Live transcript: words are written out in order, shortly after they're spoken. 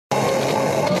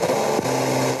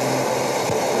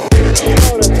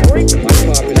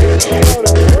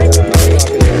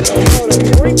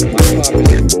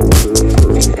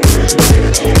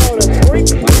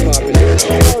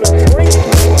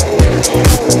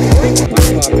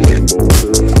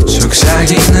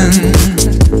속삭이는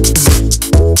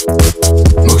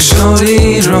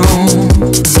목소리로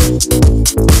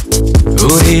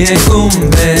우리의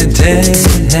꿈에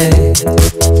대해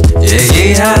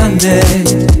얘기하네.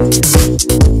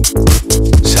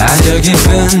 사려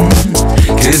깊은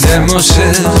그대 모습,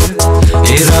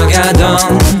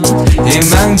 잃어가던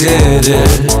희망들을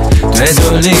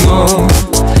되돌리고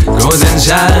고된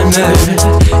삶을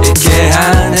잊게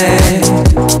하네.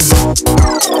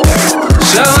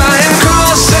 So I am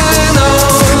crossing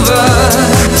over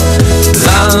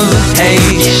love,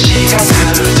 hate.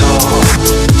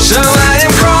 So I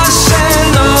am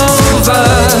crossing over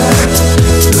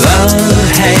love,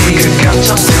 hate.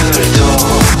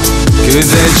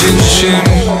 그대 진심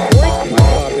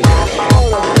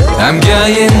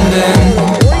담겨있는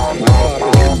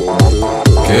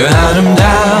그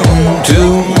아름다운 두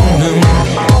눈,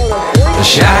 The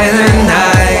shining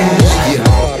eyes.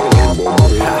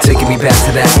 Taking me back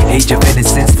to that age of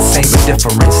innocence, the same but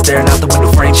different. Staring out the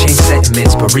window frame, change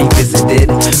sentiments, but revisited,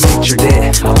 pictured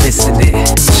it, I'm missing it.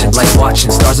 Shit like watching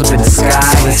stars up in the sky,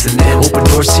 listening, open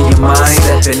doors to your mind,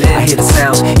 stepping in. I hear the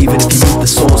sounds, even if you move the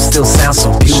soul, still sounds so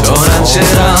beautiful.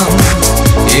 소란처럼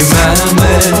이 마음을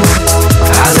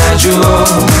안아주어,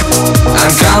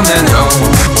 I'm coming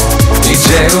home.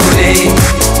 이제 우리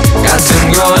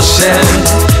같은 곳을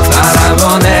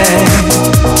바라보네.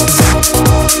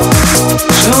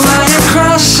 So I am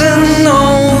crossing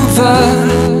over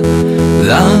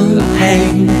love,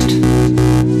 hate.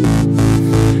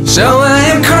 So I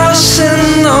am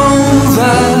crossing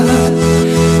over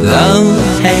love,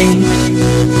 hate.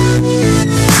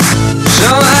 So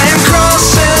I am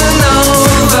crossing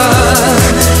over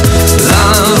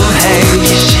love, hate.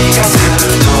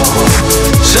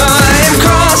 So I am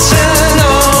crossing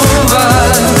over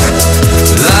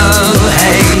love,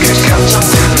 hate.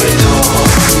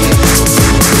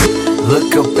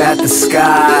 Look up at the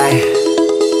sky,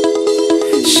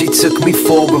 she took me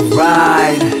for a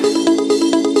ride.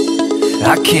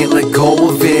 I can't let go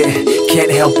of it,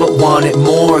 can't help but want it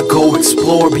more. Go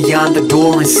explore beyond the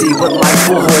door and see what life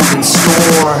will hold in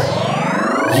store.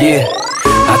 Yeah,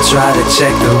 I try to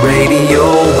check the radio,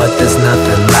 but there's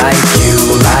nothing like you,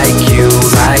 like you,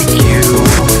 like you.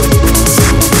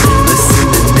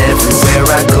 Listening everywhere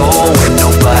I go, and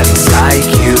nobody's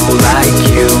like you, like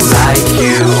you.